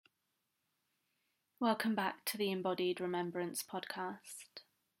Welcome back to the Embodied Remembrance podcast.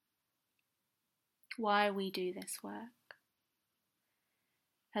 Why we do this work.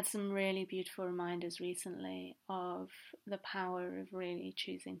 Had some really beautiful reminders recently of the power of really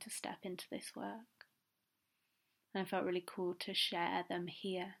choosing to step into this work. And I felt really cool to share them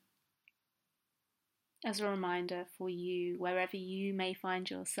here as a reminder for you, wherever you may find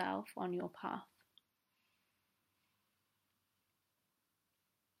yourself on your path.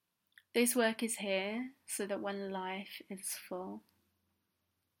 This work is here so that when life is full,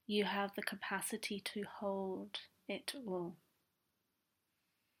 you have the capacity to hold it all.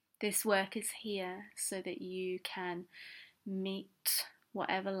 This work is here so that you can meet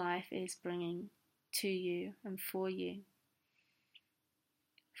whatever life is bringing to you and for you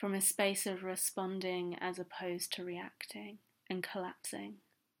from a space of responding as opposed to reacting and collapsing.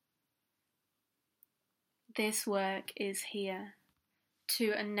 This work is here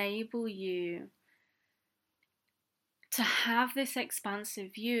to enable you to have this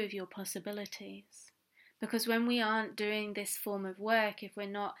expansive view of your possibilities. Because when we aren't doing this form of work, if we're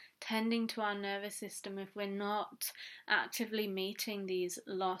not tending to our nervous system, if we're not actively meeting these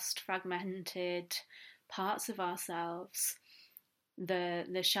lost, fragmented parts of ourselves,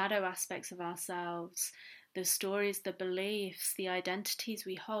 the shadow aspects of ourselves, the stories, the beliefs, the identities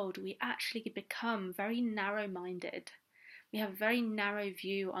we hold, we actually become very narrow-minded. We have a very narrow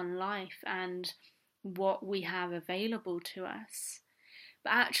view on life and what we have available to us.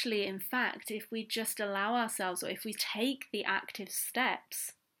 But actually, in fact, if we just allow ourselves, or if we take the active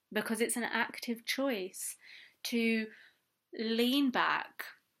steps, because it's an active choice, to lean back,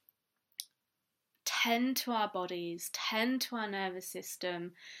 tend to our bodies, tend to our nervous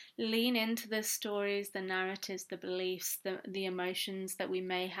system, lean into the stories, the narratives, the beliefs, the emotions that we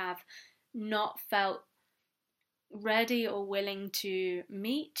may have not felt ready or willing to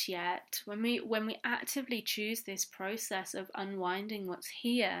meet yet, when we actively choose this process of unwinding what's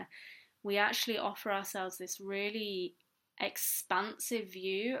here, we actually offer ourselves this really expansive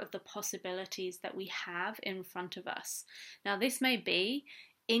view of the possibilities that we have in front of us. Now, this may be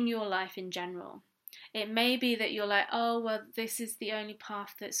in your life in general. It may be that you're like, oh, well, this is the only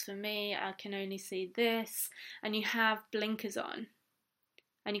path that's for me, I can only see this, and you have blinkers on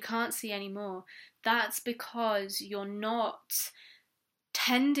and you can't see anymore. That's because you're not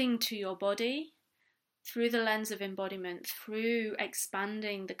tending to your body through the lens of embodiment, through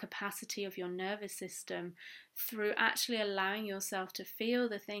expanding the capacity of your nervous system, through actually allowing yourself to feel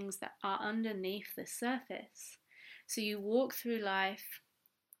the things that are underneath the surface. So you walk through life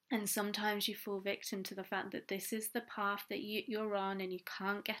and sometimes you fall victim to the fact that this is the path that you're on and you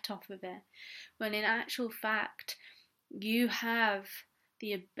can't get off of it. When in actual fact, you have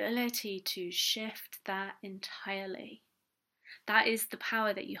the ability to shift that entirely. That is the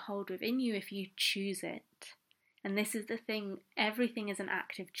power that you hold within you if you choose it. And this is the thing, everything is an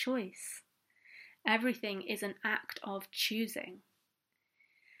active choice. Everything is an act of choosing.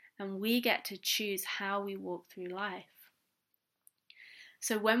 And we get to choose how we walk through life.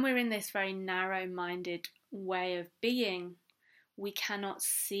 So when we're in this very narrow-minded way of being, we cannot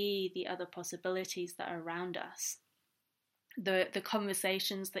see the other possibilities that are around us. The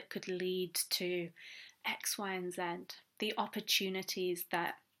conversations that could lead to X, Y, and Z, the opportunities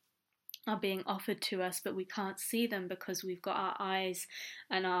that are being offered to us, but we can't see them because we've got our eyes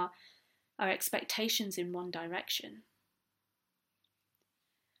and our expectations in one direction.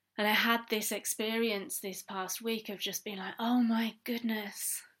 And I had this experience this past week of just being like, oh my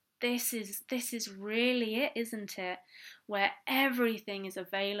goodness, this is really it, isn't it? Where everything is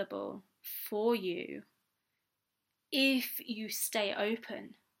available for you if you stay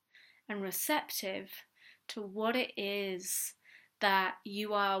open and receptive to what it is that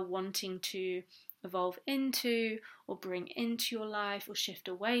you are wanting to evolve into or bring into your life or shift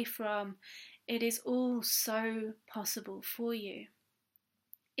away from. It is all so possible for you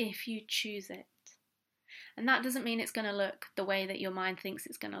if you choose it. And that doesn't mean it's going to look the way that your mind thinks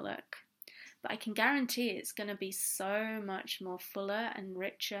it's going to look. But I can guarantee it's going to be so much more fuller and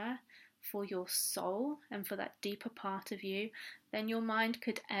richer for your soul and for that deeper part of you than your mind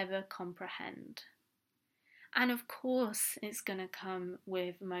could ever comprehend. And of course, it's going to come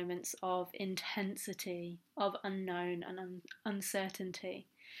with moments of intensity, of unknown and uncertainty.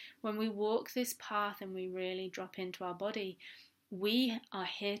 When we walk this path and we really drop into our body, we are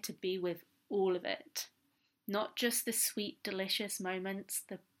here to be with all of it. Not just the sweet, delicious moments,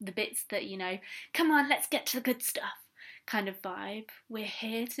 the bits that, come on, let's get to the good stuff kind of vibe. We're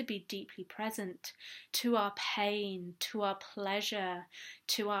here to be deeply present to our pain, to our pleasure,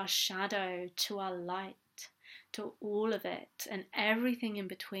 to our shadow, to our light, to all of it and everything in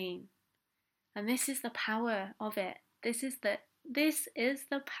between. And this is the power of it. This is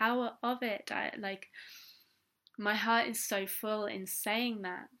the power of it. My heart is so full in saying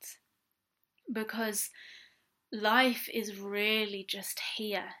that, because life is really just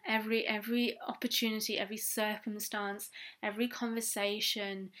here. Every opportunity, every circumstance, every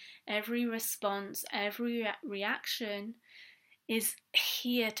conversation, every response, every reaction is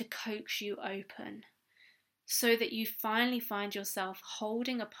here to coax you open, so that you finally find yourself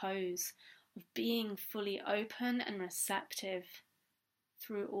holding a pose of being fully open and receptive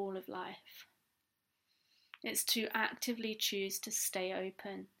through all of life. It's to actively choose to stay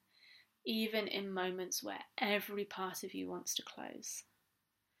open, even in moments where every part of you wants to close.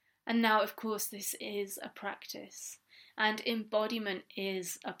 And now, of course, this is a practice, and embodiment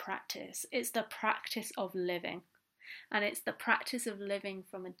is a practice. It's the practice of living, and it's the practice of living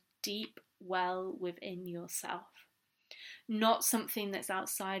from a deep well within yourself. Not something that's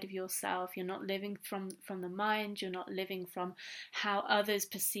outside of yourself. You're not living from the mind. You're not living from how others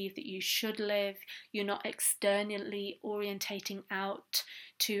perceive that you should live. You're not externally orientating out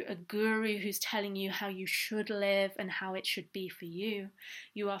to a guru who's telling you how you should live and how it should be for you.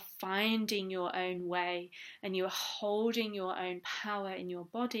 You are finding your own way, and you are holding your own power in your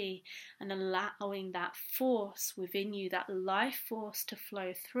body and allowing that force within you, that life force, to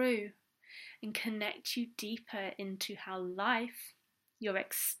flow through and connect you deeper into how life, your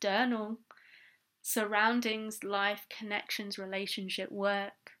external surroundings, life, connections, relationship,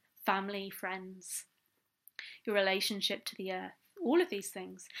 work, family, friends, your relationship to the earth, all of these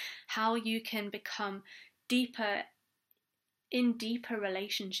things, how you can become deeper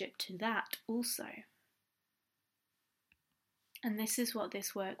relationship to that also. And this is what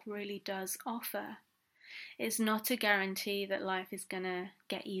this work really does offer. It's not a guarantee that life is going to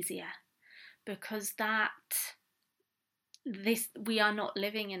get easier, because we are not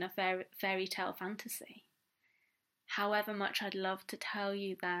living in a fairy tale fantasy. However much I'd love to tell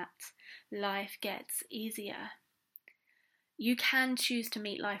you that life gets easier, you can choose to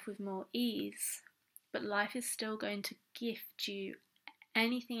meet life with more ease, but life is still going to gift you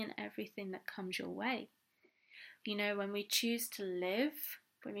anything and everything that comes your way. You know, when we choose to live,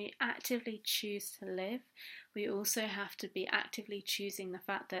 when we actively choose to live, we also have to be actively choosing the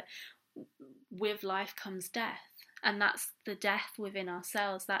fact that with life comes death, and that's the death within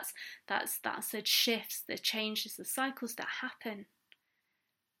ourselves. That's the shifts, the changes, the cycles that happen,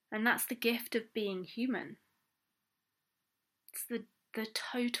 and that's the gift of being human. It's the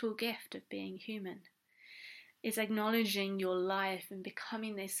total gift of being human, is acknowledging your life and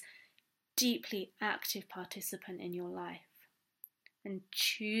becoming this deeply active participant in your life and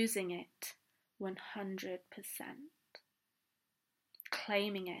choosing it 100%,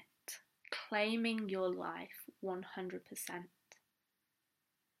 claiming it. Claiming your life 100%,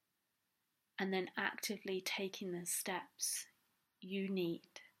 and then actively taking the steps you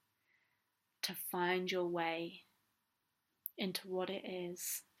need to find your way into what it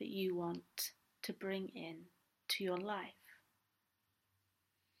is that you want to bring in to your life.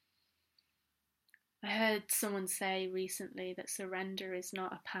 I heard someone say recently that surrender is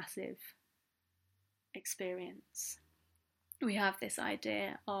not a passive experience. We have this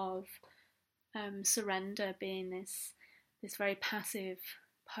idea of surrender being this very passive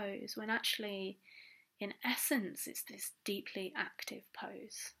pose, when actually, in essence, it's this deeply active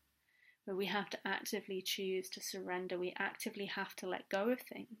pose where we have to actively choose to surrender. We actively have to let go of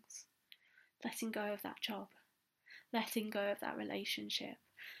things, letting go of that job, letting go of that relationship,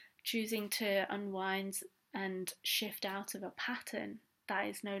 choosing to unwind and shift out of a pattern that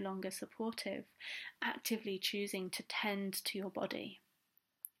is no longer supportive, actively choosing to tend to your body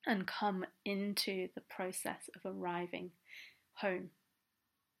and come into the process of arriving home,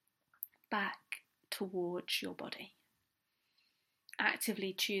 back towards your body.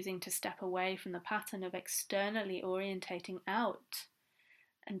 Actively choosing to step away from the pattern of externally orientating out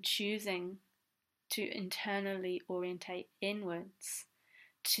and choosing to internally orientate inwards,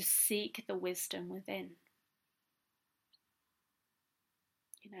 to seek the wisdom within.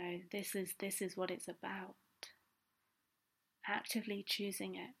 You know, this is what it's about. Actively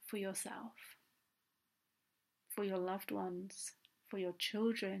choosing it for yourself, for your loved ones, for your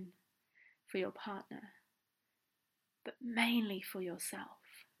children, for your partner, but mainly for yourself,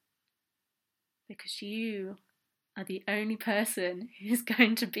 because you are the only person who's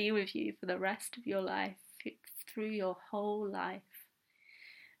going to be with you for the rest of your life, through your whole life.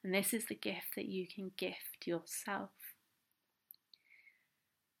 And this is the gift that you can gift yourself.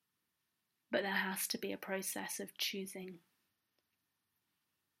 But there has to be a process of choosing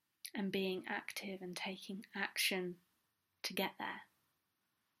and being active and taking action to get there.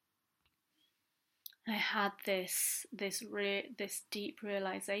 I had this deep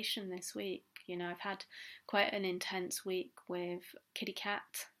realization this week. You know, I've had quite an intense week with Kitty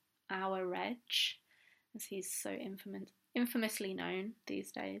Cat, our Reg, as he's so infamously known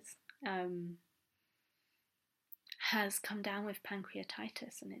these days, has come down with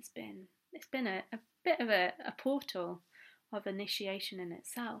pancreatitis, and it's been a bit of a portal of initiation in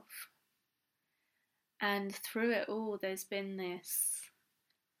itself. And through it all, there's been this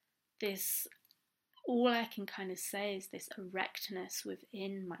all I can kind of say is this erectness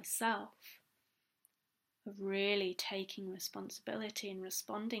within myself of really taking responsibility and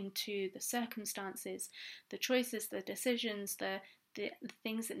responding to the circumstances, the choices, the decisions, the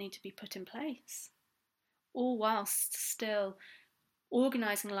things that need to be put in place, all whilst still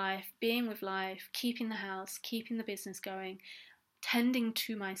organising life, being with life, keeping the house, keeping the business going, tending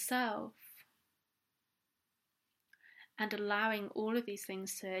to myself, and allowing all of these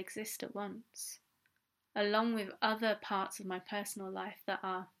things to exist at once, along with other parts of my personal life that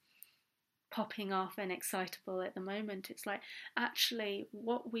are popping off and excitable at the moment. It's like, actually,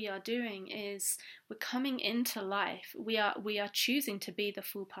 what we are doing is we're coming into life. We are choosing to be the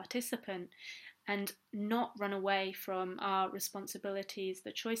full participant and not run away from our responsibilities,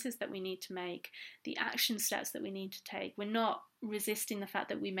 the choices that we need to make, the action steps that we need to take. We're not resisting the fact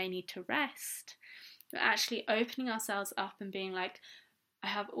that we may need to rest. We're actually opening ourselves up and being like, I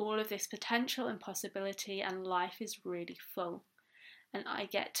have all of this potential and possibility, and life is really full. And I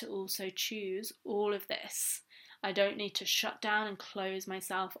get to also choose all of this. I don't need to shut down and close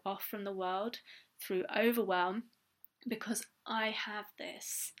myself off from the world through overwhelm, because I have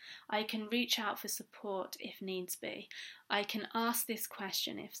this. I can reach out for support if needs be. I can ask this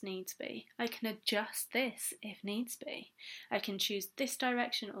question if needs be. I can adjust this if needs be. I can choose this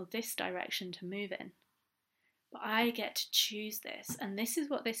direction or this direction to move in. But I get to choose this. And this is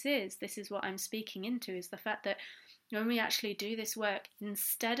what this is. This is what I'm speaking into, is the fact that when we actually do this work,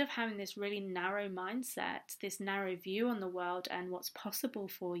 instead of having this really narrow mindset, this narrow view on the world and what's possible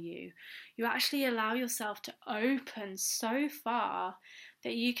for you, you actually allow yourself to open so far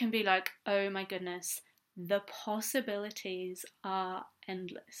that you can be like, oh my goodness, the possibilities are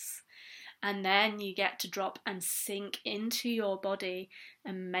endless. And then you get to drop and sink into your body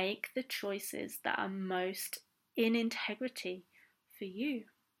and make the choices that are most in integrity for you.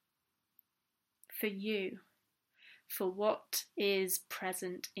 For you. For what is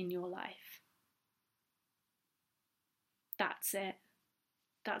present in your life. That's it.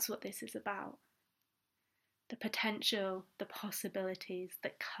 That's what this is about. The potential, the possibilities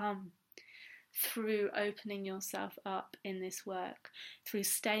that come through opening yourself up in this work, through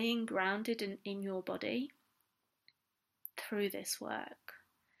staying grounded in your body, through this work,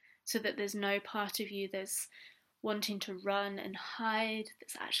 so that there's no part of you that's wanting to run and hide,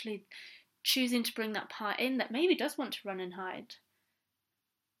 that's actually choosing to bring that part in that maybe does want to run and hide,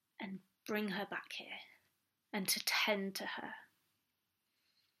 and bring her back here and to tend to her.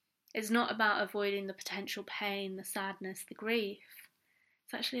 It's not about avoiding the potential pain, the sadness, the grief.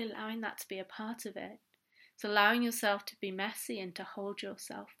 It's actually allowing that to be a part of it. It's allowing yourself to be messy and to hold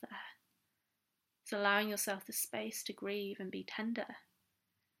yourself there. It's allowing yourself the space to grieve and be tender.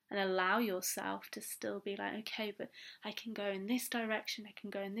 And allow yourself to still be like, okay, but I can go in this direction, I can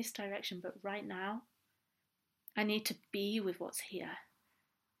go in this direction, but right now, I need to be with what's here.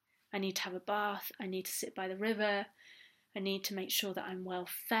 I need to have a bath, I need to sit by the river, I need to make sure that I'm well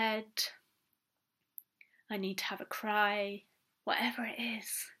fed, I need to have a cry, whatever it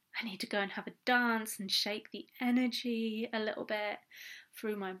is. I need to go and have a dance and shake the energy a little bit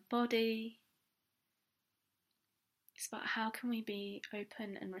through my body. It's about how can we be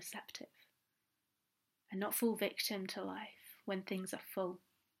open and receptive and not fall victim to life when things are full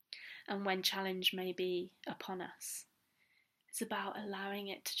and when challenge may be upon us. It's about allowing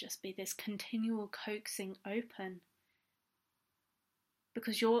it to just be this continual coaxing open,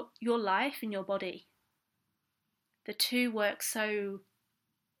 because your life and your body, the two work so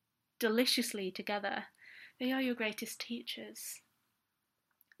deliciously together. They are your greatest teachers.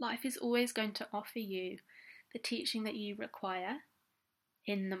 Life is always going to offer you the teaching that you require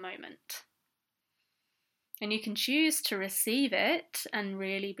in the moment. And you can choose to receive it and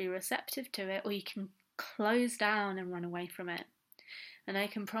really be receptive to it, or you can close down and run away from it. And I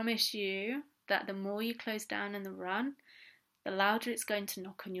can promise you that the more you close down and run, the louder it's going to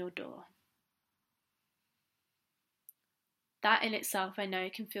knock on your door. That in itself, I know,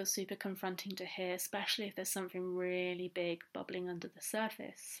 can feel super confronting to hear, especially if there's something really big bubbling under the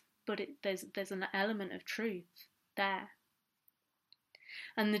surface. But there's an element of truth there.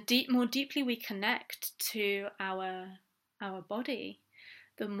 And more deeply we connect to our body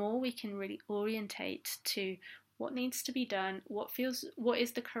the more we can really orientate to what needs to be done, what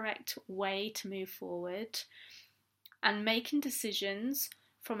is the correct way to move forward, and making decisions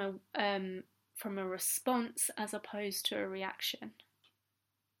from a response as opposed to a reaction.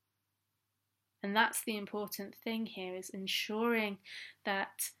 And that's the important thing here, is ensuring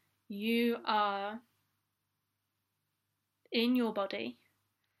that you are in your body,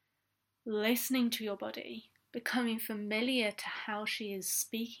 listening to your body, becoming familiar to how she is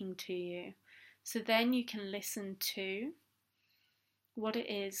speaking to you. So then you can listen to what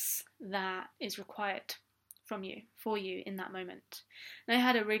it is that is required from you, for you in that moment. And I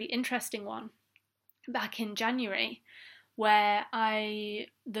had a really interesting one back in January, where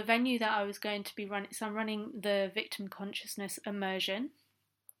the venue that I was going to be running, so I'm running the Victim Consciousness Immersion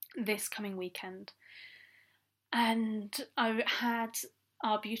this coming weekend. And I had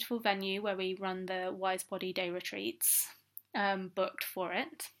our beautiful venue where we run the Wise Body Day retreats booked for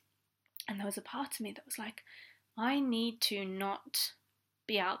it. And there was a part of me that was like, I need to not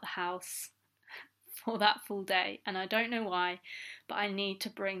be out the house for that full day. And I don't know why, but I need to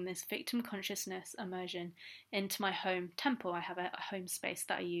bring this victim consciousness immersion into my home temple. I have a home space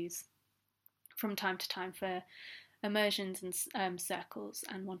that I use from time to time for immersions and circles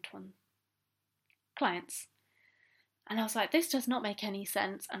and one-to-one clients. And I was like, this does not make any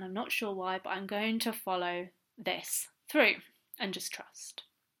sense, and I'm not sure why, but I'm going to follow this through and just trust.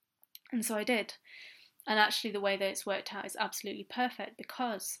 And so I did. And actually the way that it's worked out is absolutely perfect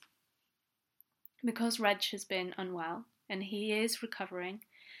because Reg has been unwell and he is recovering,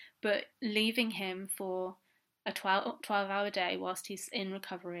 but leaving him for a 12-hour day whilst he's in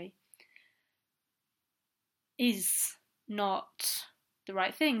recovery is not the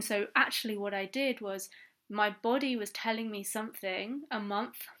right thing. So actually what I did was, my body was telling me something a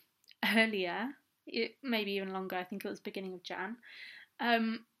month earlier, maybe even longer, I think it was beginning of Jan,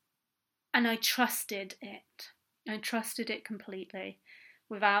 and I trusted it. I trusted it completely,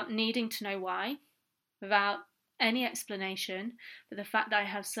 without needing to know why, without any explanation, but the fact that I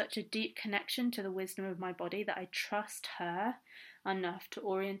have such a deep connection to the wisdom of my body that I trust her enough to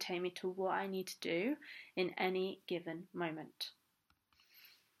orientate me to what I need to do in any given moment.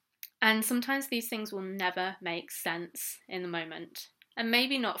 And sometimes these things will never make sense in the moment, and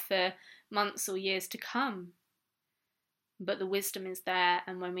maybe not for months or years to come, but the wisdom is there.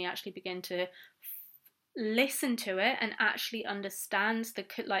 And when we actually begin to listen to it and actually understand the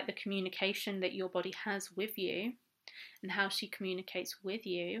communication that your body has with you and how she communicates with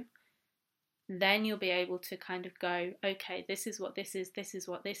you, then you'll be able to kind of go, okay, this is what this is, this is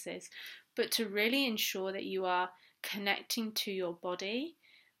what this is. But to really ensure that you are connecting to your body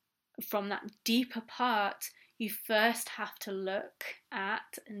from that deeper part, you first have to look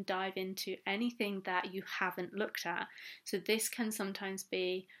at and dive into anything that you haven't looked at. So this can sometimes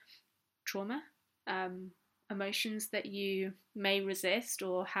be trauma, emotions that you may resist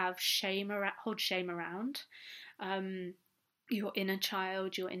or have hold shame around, your inner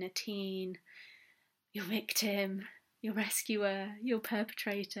child, your inner teen, your victim, your rescuer, your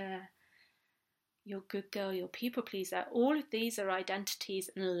perpetrator, your good girl, your people pleaser. All of these are identities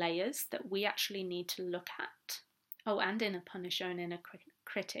and layers that we actually need to look at. Oh, and inner punisher and inner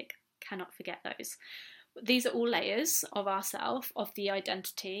critic, cannot forget those. These are all layers of ourself, of the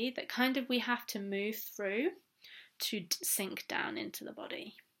identity that kind of we have to move through to sink down into the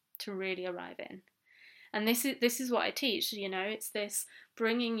body, to really arrive in. And this is what I teach, it's this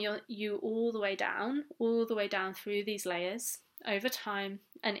bringing you all the way down through these layers over time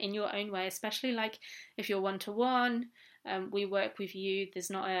and in your own way, especially like if you're one-to-one, we work with you, there's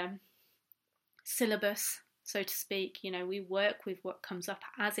not a syllabus, so to speak, we work with what comes up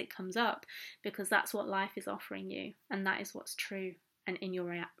as it comes up, because that's what life is offering you, and that is what's true and in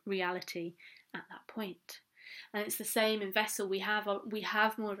your reality at that point. And it's the same in Vessel. We have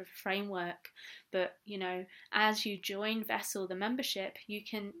more of a framework, but as you join Vessel, the membership, you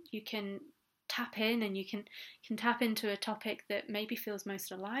can tap in, and you can tap into a topic that maybe feels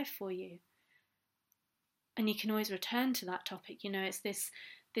most alive for you, and you can always return to that topic. It's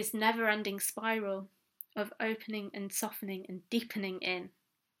this never-ending spiral of opening and softening and deepening in.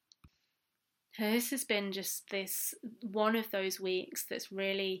 So this has been just this one of those weeks that's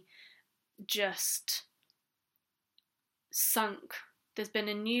really just sunk. There's been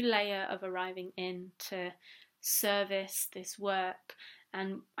a new layer of arriving in to service this work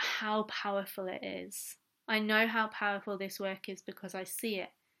and how powerful it is. I know how powerful this work is because I see it.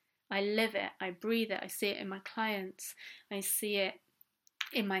 I live it. I breathe it. I see it in my clients. I see it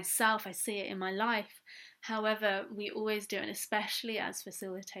in myself. I see it in my life. However, we always do, and especially as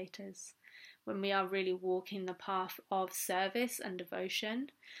facilitators, when we are really walking the path of service and devotion,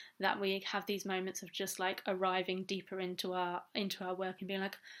 that we have these moments of just like arriving deeper into our work and being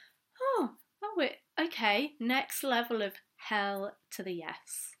like, oh, okay, next level of hell to the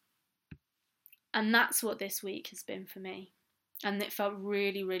yes. And that's what this week has been for me. And it felt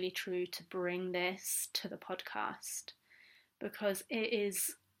really, really true to bring this to the podcast, because it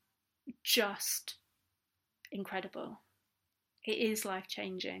is just incredible. It is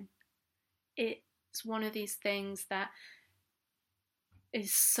life-changing. It's one of these things that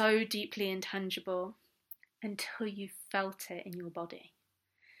is so deeply intangible until you've felt it in your body,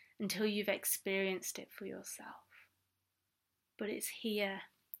 until you've experienced it for yourself. But it's here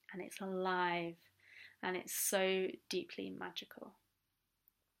and it's alive and it's so deeply magical.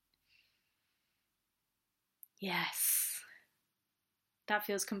 Yes, that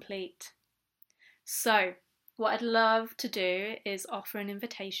feels complete. So, what I'd love to do is offer an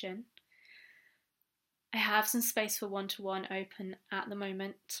invitation. I have some space for one-to-one open at the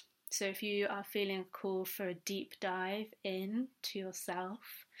moment. So if you are feeling a call for a deep dive in to yourself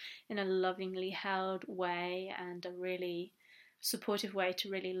in a lovingly held way and a really supportive way to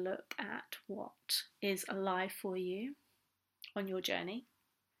really look at what is alive for you on your journey,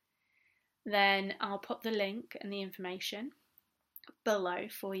 then I'll pop the link and the information below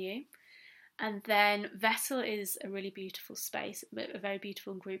for you. And then Vessel is a really beautiful space, a very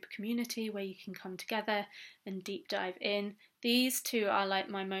beautiful group community where you can come together and deep dive in. These two are like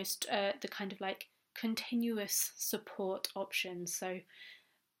my most, the kind of like continuous support options. So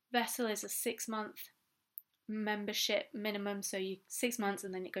Vessel is a 6-month membership minimum, so 6 months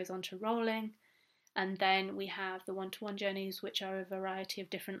and then it goes on to rolling. And then we have the one-to-one journeys, which are a variety of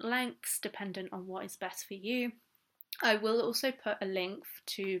different lengths dependent on what is best for you. I will also put a link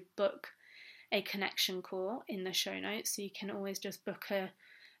to book a connection call in the show notes, so you can always just book a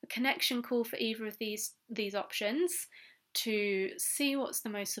connection call for either of these options to see what's the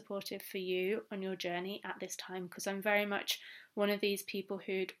most supportive for you on your journey at this time, because I'm very much one of these people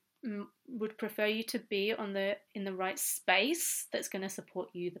who would prefer you to be in the right space that's going to support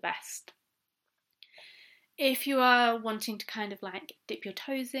you the best. If you are wanting to kind of like dip your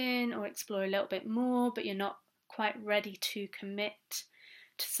toes in or explore a little bit more, but you're not quite ready to commit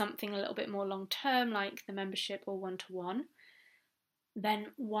to something a little bit more long term, like the membership or one-to-one, then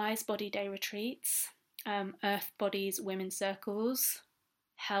Wise Body Day retreats, Earth Bodies Women's Circles,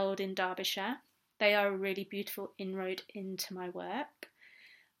 held in Derbyshire. They are a really beautiful inroad into my work.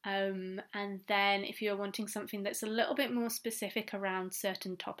 And then if you're wanting something that's a little bit more specific around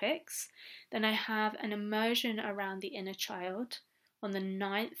certain topics, then I have an immersion around the inner child on the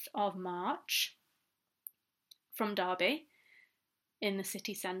 9th of March from Derby in the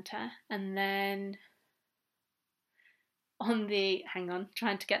city centre. And then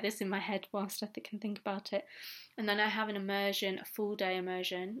trying to get this in my head whilst I can think about it. And then I have an immersion, a half-day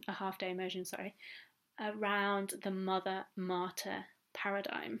immersion, around the Mother-Martyr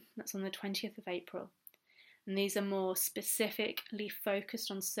paradigm. That's on the 20th of April. And these are more specifically focused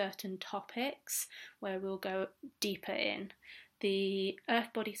on certain topics where we'll go deeper in. The Earth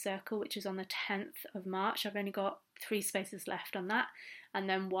Body Circle, which is on the 10th of March, I've only got 3 spaces left on that. And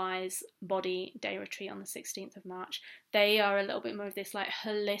then Wise Body Day Retreat on the 16th of March. They are a little bit more of this like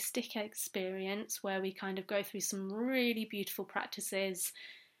holistic experience where we kind of go through some really beautiful practices,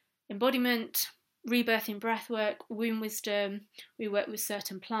 embodiment, rebirthing breathwork, womb wisdom. We work with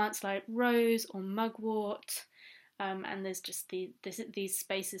certain plants like rose or mugwort, and there's just these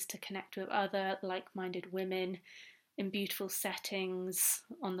spaces to connect with other like-minded women in beautiful settings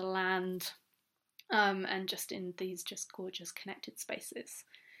on the land, and just in these just gorgeous connected spaces.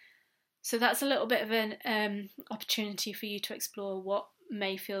 So that's a little bit of an opportunity for you to explore what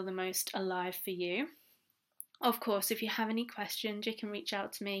may feel the most alive for you. Of course, if you have any questions, you can reach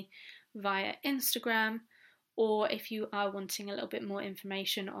out to me via Instagram, or if you are wanting a little bit more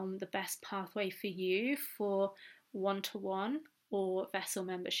information on the best pathway for you for one-to-one or Vessel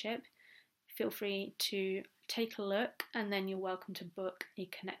membership, feel free to take a look, and then you're welcome to book a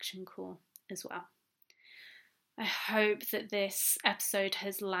connection call as well. I hope that this episode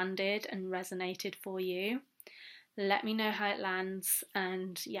has landed and resonated for you. Let me know how it lands,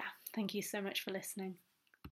 and yeah, thank you so much for listening.